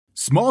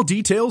Small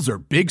details are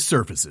big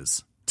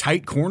surfaces.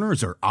 Tight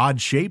corners are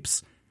odd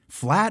shapes.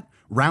 Flat,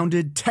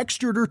 rounded,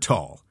 textured, or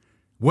tall.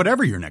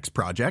 Whatever your next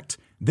project,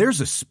 there's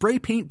a spray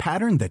paint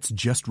pattern that's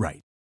just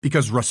right.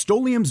 Because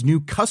Rust-Oleum's new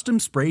Custom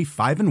Spray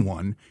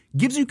 5-in-1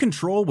 gives you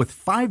control with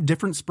 5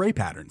 different spray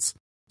patterns.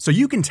 So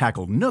you can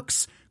tackle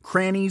nooks,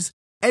 crannies,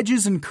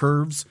 edges, and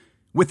curves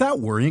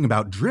without worrying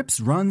about drips,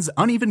 runs,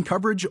 uneven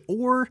coverage,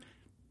 or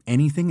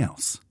anything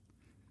else.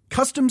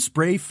 Custom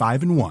Spray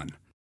 5-in-1.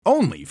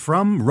 Only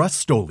from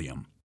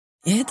Rust-Oleum.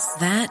 It's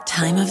that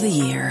time of the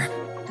year.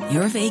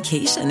 Your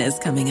vacation is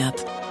coming up.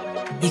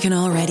 You can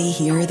already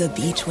hear the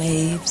beach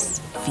waves,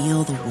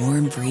 feel the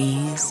warm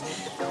breeze,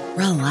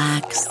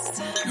 relax,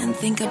 and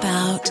think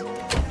about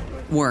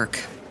work.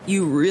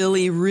 You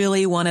really,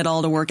 really want it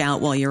all to work out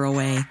while you're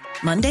away.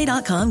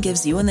 Monday.com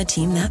gives you and the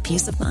team that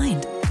peace of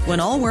mind. When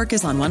all work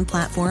is on one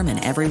platform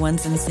and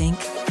everyone's in sync,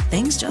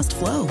 things just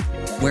flow.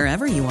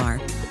 Wherever you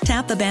are,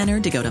 tap the banner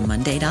to go to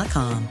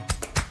Monday.com.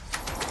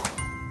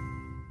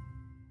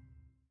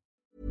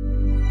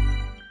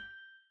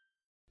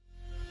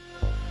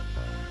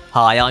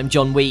 Hi, I'm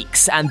John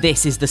Weeks, and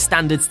this is the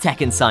Standards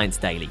Tech and Science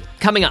Daily.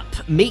 Coming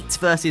up, meat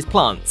versus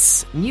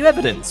plants. New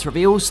evidence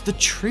reveals the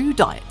true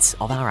diet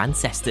of our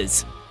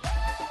ancestors.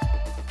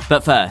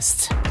 But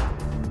first,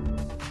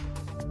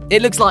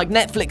 it looks like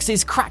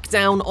Netflix's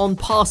crackdown on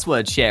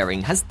password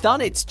sharing has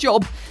done its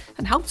job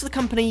and helped the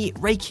company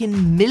rake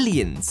in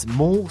millions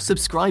more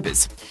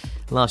subscribers.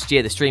 Last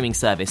year, the streaming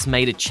service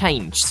made a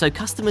change so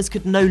customers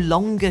could no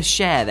longer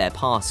share their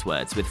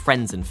passwords with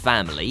friends and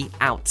family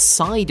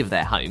outside of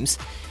their homes,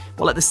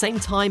 while at the same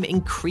time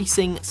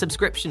increasing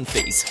subscription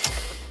fees.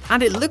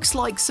 And it looks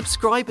like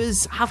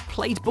subscribers have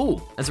played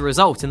ball. As a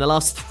result, in the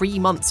last 3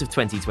 months of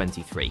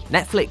 2023,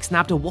 Netflix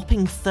nabbed a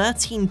whopping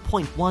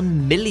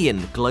 13.1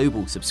 million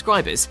global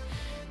subscribers.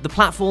 The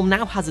platform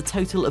now has a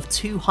total of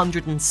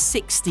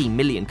 260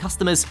 million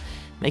customers,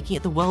 making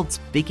it the world's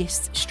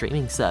biggest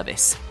streaming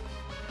service.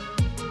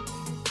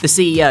 The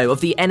CEO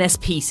of the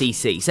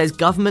NSPCC says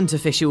government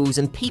officials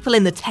and people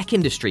in the tech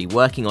industry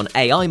working on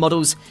AI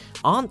models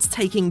aren't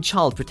taking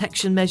child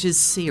protection measures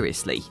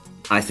seriously.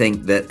 I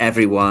think that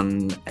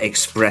everyone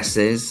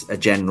expresses a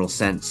general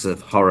sense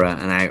of horror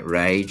and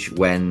outrage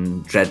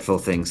when dreadful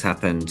things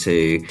happen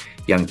to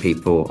young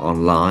people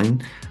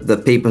online. The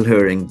people who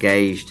are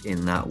engaged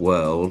in that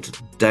world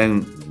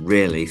don't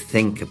really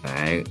think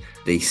about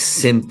the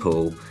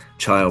simple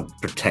child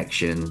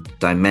protection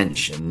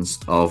dimensions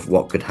of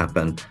what could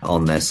happen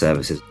on their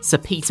services. Sir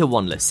Peter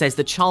Wanless says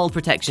the child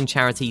protection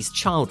charity's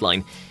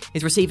Childline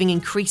is receiving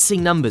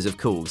increasing numbers of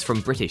calls from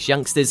British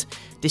youngsters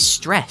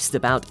distressed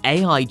about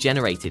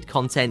AI-generated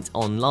content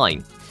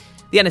online.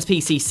 The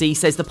NSPCC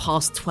says the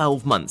past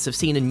 12 months have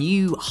seen a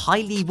new,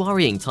 highly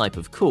worrying type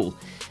of call.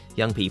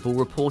 Young people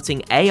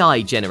reporting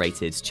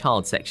AI-generated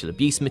child sexual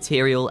abuse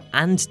material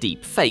and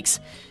deep fakes,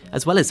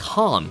 as well as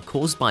harm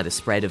caused by the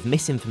spread of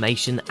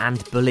misinformation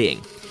and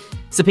bullying.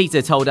 Sir Peter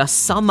told us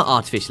some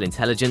artificial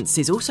intelligence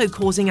is also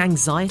causing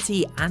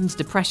anxiety and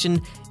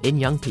depression in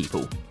young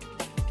people.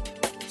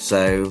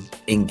 So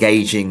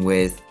engaging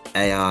with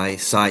AI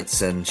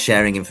sites and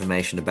sharing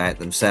information about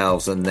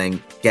themselves and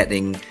then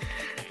getting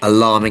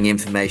alarming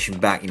information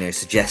back,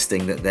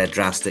 suggesting that they're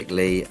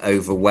drastically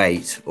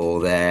overweight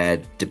or they're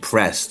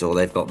depressed or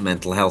they've got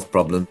mental health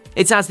problems.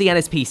 It's as the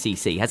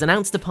NSPCC has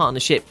announced a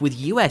partnership with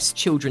US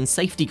children's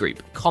safety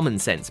group Common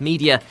Sense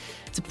Media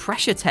to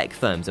pressure tech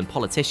firms and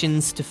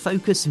politicians to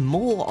focus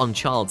more on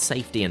child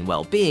safety and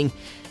well-being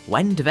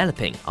when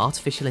developing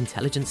artificial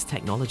intelligence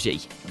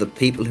technology. The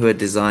people who are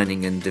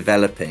designing and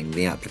developing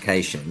the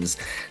applications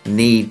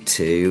need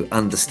to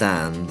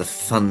understand the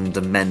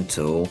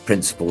fundamental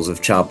principles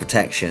of child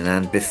protection,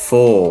 and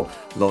before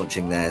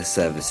launching their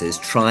services,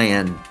 try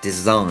and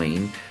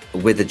design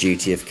with a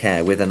duty of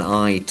care, with an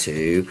eye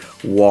to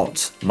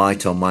what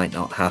might or might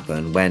not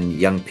happen when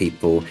young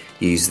people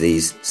use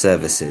these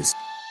services.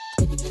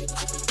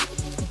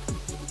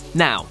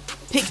 Now,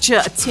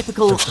 picture a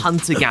typical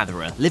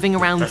hunter-gatherer living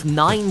around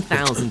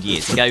 9,000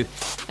 years ago,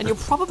 and you're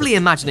probably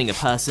imagining a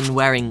person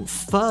wearing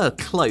fur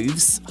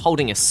clothes,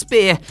 holding a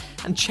spear,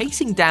 and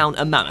chasing down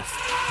a mammoth.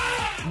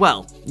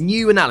 Well,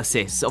 new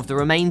analysis of the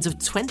remains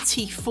of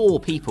 24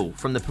 people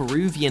from the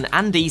Peruvian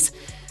Andes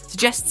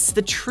suggests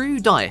the true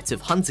diet of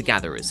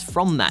hunter-gatherers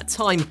from that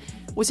time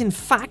was in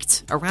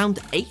fact around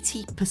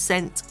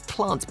 80%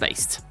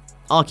 plant-based.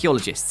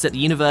 Archaeologists at the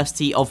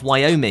University of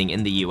Wyoming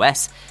in the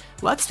US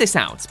worked this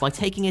out by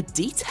taking a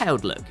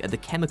detailed look at the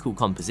chemical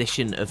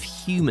composition of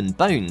human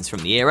bones from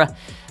the era,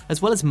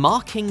 as well as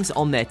markings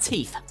on their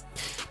teeth.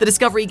 The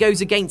discovery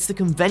goes against the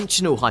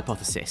conventional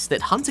hypothesis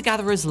that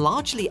hunter-gatherers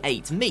largely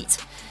ate meat,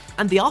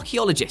 and the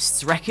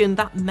archaeologists reckon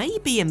that may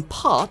be in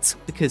part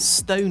because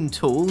stone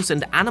tools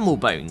and animal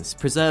bones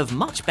preserve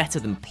much better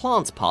than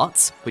plant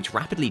parts, which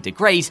rapidly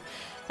degrade,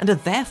 and are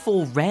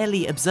therefore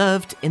rarely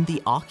observed in the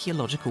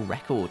archaeological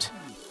record.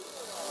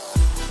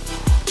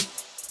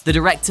 The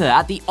director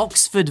at the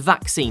Oxford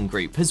Vaccine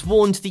Group has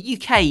warned the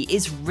UK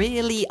is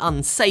really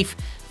unsafe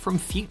from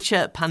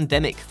future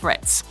pandemic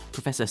threats.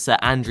 Professor Sir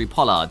Andrew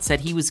Pollard said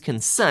he was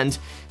concerned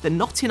that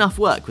not enough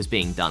work was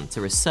being done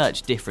to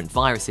research different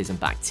viruses and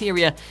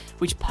bacteria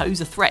which pose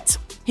a threat.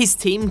 His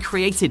team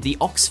created the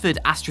Oxford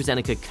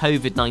AstraZeneca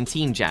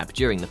COVID-19 jab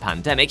during the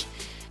pandemic,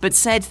 but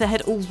said there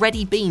had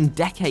already been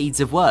decades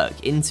of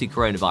work into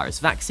coronavirus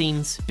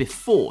vaccines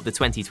before the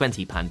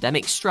 2020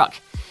 pandemic struck.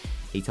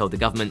 He told the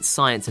government's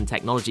Science and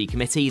Technology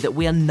Committee that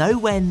we are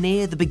nowhere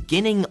near the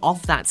beginning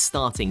of that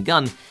starting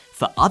gun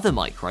for other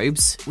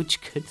microbes which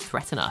could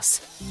threaten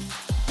us.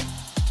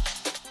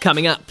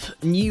 Coming up,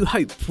 new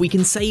hope we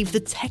can save the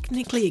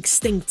technically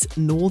extinct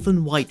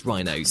northern white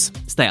rhinos.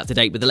 Stay up to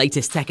date with the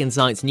latest tech and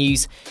science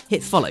news.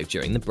 Hit follow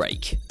during the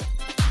break.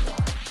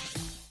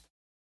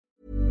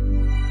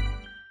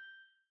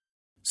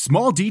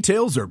 Small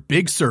details are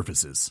big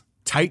surfaces.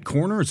 Tight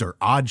corners are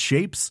odd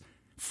shapes.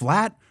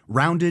 Flat,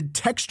 rounded,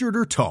 textured,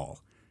 or tall.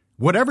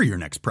 Whatever your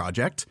next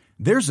project,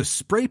 there's a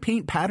spray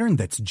paint pattern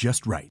that's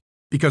just right.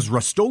 Because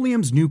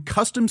Rust-Oleum's new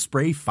Custom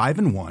Spray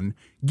 5-in-1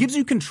 gives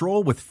you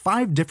control with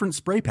 5 different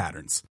spray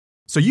patterns.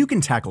 So you can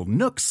tackle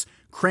nooks,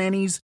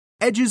 crannies,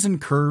 edges, and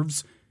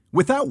curves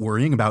without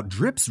worrying about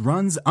drips,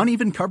 runs,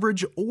 uneven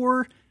coverage,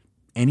 or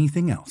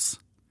anything else.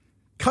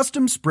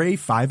 Custom Spray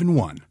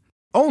 5-in-1.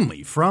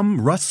 Only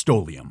from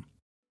Rust-Oleum.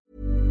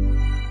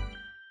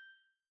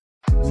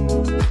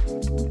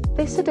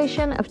 This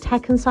edition of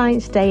Tech and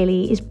Science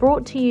Daily is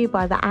brought to you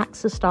by the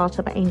AXA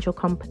Startup Angel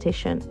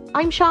Competition.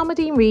 I'm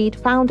Sharmadean Reed,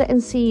 founder and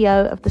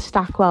CEO of the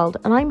Stack World,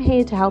 and I'm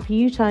here to help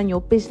you turn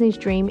your business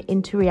dream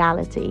into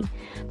reality.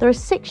 There are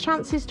 6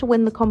 chances to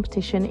win the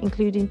competition,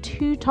 including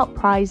 2 top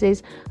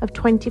prizes of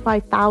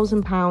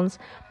 £25,000,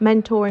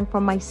 mentoring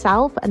from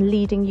myself and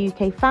leading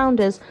UK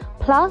founders,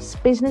 plus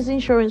business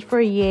insurance for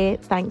a year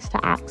thanks to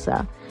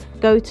AXA.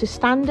 Go to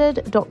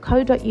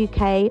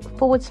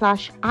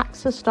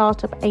standard.co.uk/AXA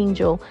Startup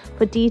Angel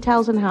for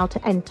details on how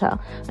to enter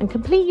and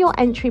complete your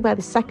entry by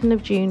the 2nd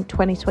of June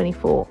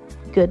 2024.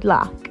 Good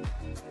luck.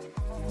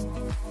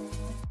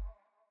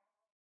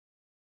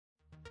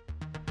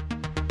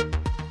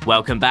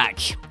 Welcome back.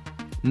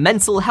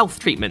 Mental health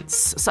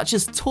treatments, such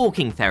as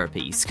talking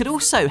therapies, could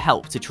also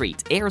help to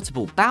treat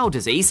irritable bowel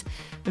disease,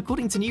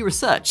 according to new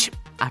research.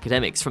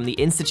 Academics from the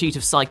Institute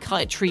of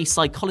Psychiatry,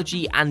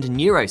 Psychology and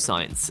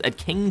Neuroscience at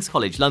King's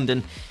College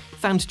London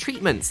found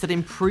treatments that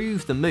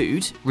improve the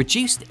mood,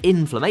 reduced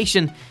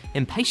inflammation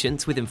in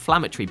patients with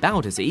inflammatory bowel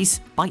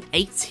disease by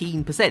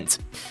 18%.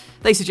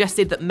 They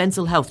suggested that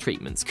mental health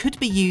treatments could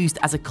be used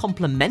as a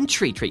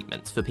complementary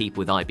treatment for people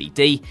with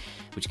IBD,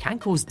 which can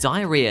cause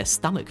diarrhea,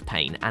 stomach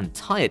pain and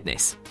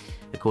tiredness.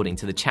 According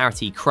to the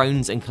charity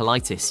Crohn's and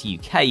Colitis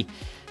UK,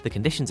 the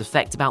conditions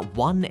affect about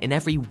 1 in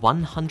every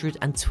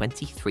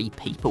 123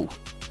 people.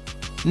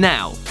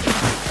 Now,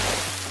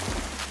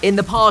 in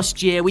the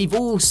past year, we've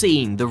all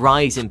seen the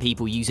rise in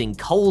people using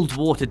cold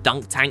water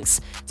dunk tanks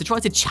to try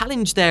to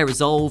challenge their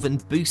resolve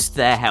and boost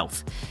their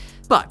health.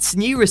 But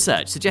new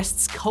research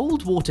suggests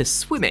cold water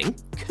swimming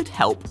could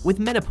help with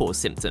menopause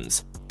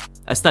symptoms.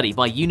 A study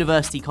by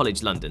University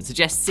College London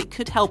suggests it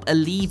could help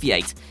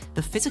alleviate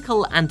the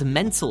physical and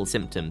mental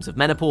symptoms of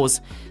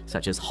menopause,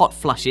 such as hot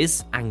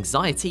flushes,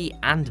 anxiety,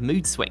 and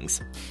mood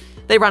swings.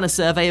 They ran a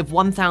survey of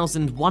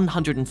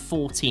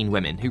 1,114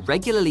 women who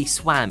regularly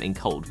swam in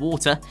cold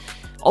water.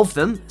 Of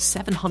them,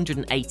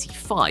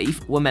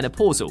 785 were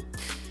menopausal.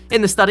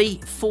 In the study,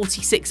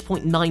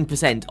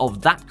 46.9%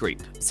 of that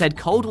group said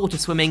cold water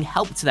swimming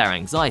helped their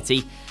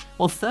anxiety,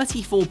 while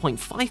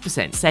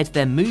 34.5% said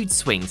their mood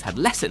swings had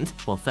lessened,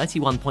 while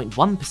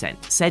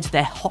 31.1% said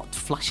their hot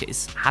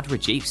flushes had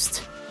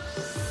reduced.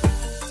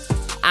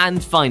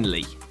 And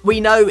finally, we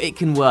know it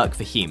can work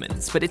for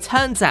humans, but it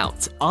turns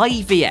out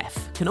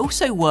IVF can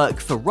also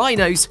work for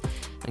rhinos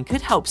and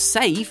could help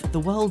save the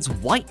world's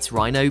white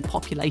rhino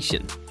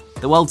population.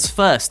 The world's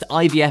first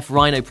IVF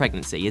rhino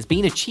pregnancy has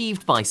been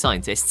achieved by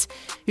scientists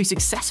who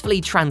successfully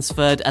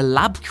transferred a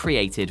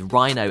lab-created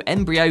rhino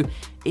embryo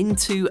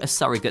into a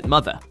surrogate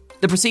mother.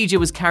 The procedure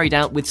was carried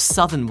out with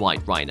southern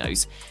white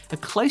rhinos, a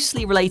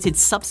closely related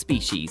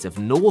subspecies of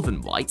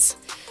northern whites.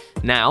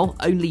 Now,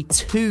 only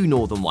 2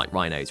 northern white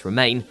rhinos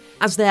remain.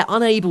 As they're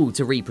unable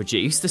to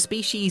reproduce, the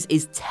species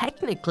is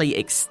technically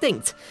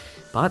extinct,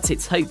 but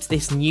it's hoped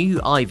this new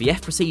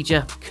IVF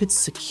procedure could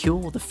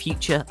secure the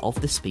future of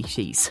the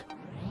species.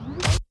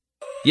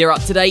 You're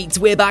up to date.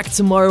 We're back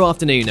tomorrow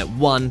afternoon at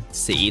 1.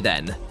 See you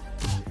then.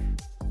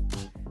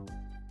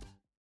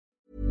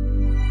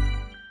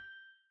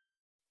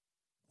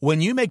 When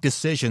you make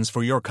decisions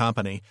for your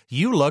company,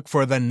 you look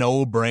for the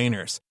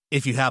no-brainers.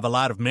 If you have a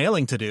lot of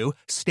mailing to do,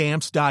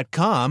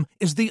 Stamps.com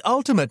is the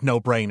ultimate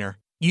no-brainer.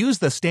 Use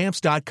the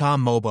Stamps.com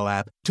mobile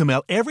app to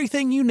mail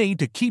everything you need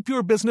to keep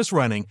your business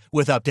running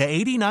with up to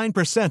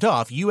 89%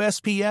 off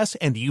USPS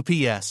and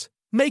UPS.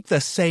 Make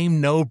the same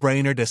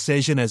no-brainer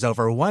decision as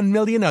over 1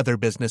 million other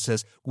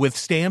businesses with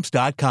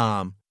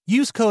Stamps.com.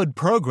 Use code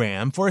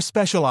PROGRAM for a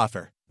special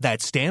offer.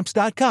 That's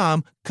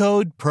Stamps.com,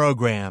 code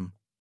PROGRAM.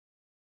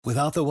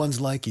 Without the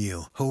ones like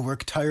you, who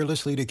work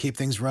tirelessly to keep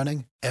things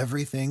running,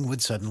 everything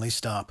would suddenly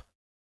stop.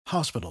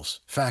 Hospitals,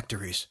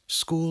 factories,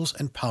 schools,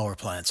 and power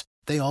plants,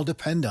 they all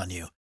depend on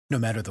you. No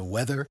matter the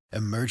weather,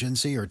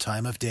 emergency, or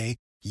time of day,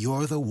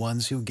 you're the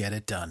ones who get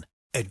it done.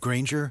 At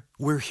Grainger,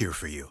 we're here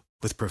for you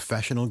with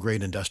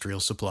professional-grade industrial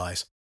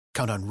supplies.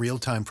 Count on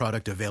real-time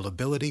product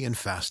availability and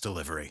fast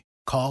delivery.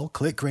 Call,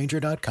 click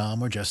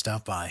Grainger.com, or just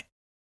stop by.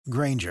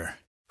 Grainger,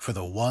 for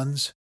the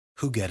ones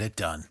who get it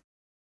done.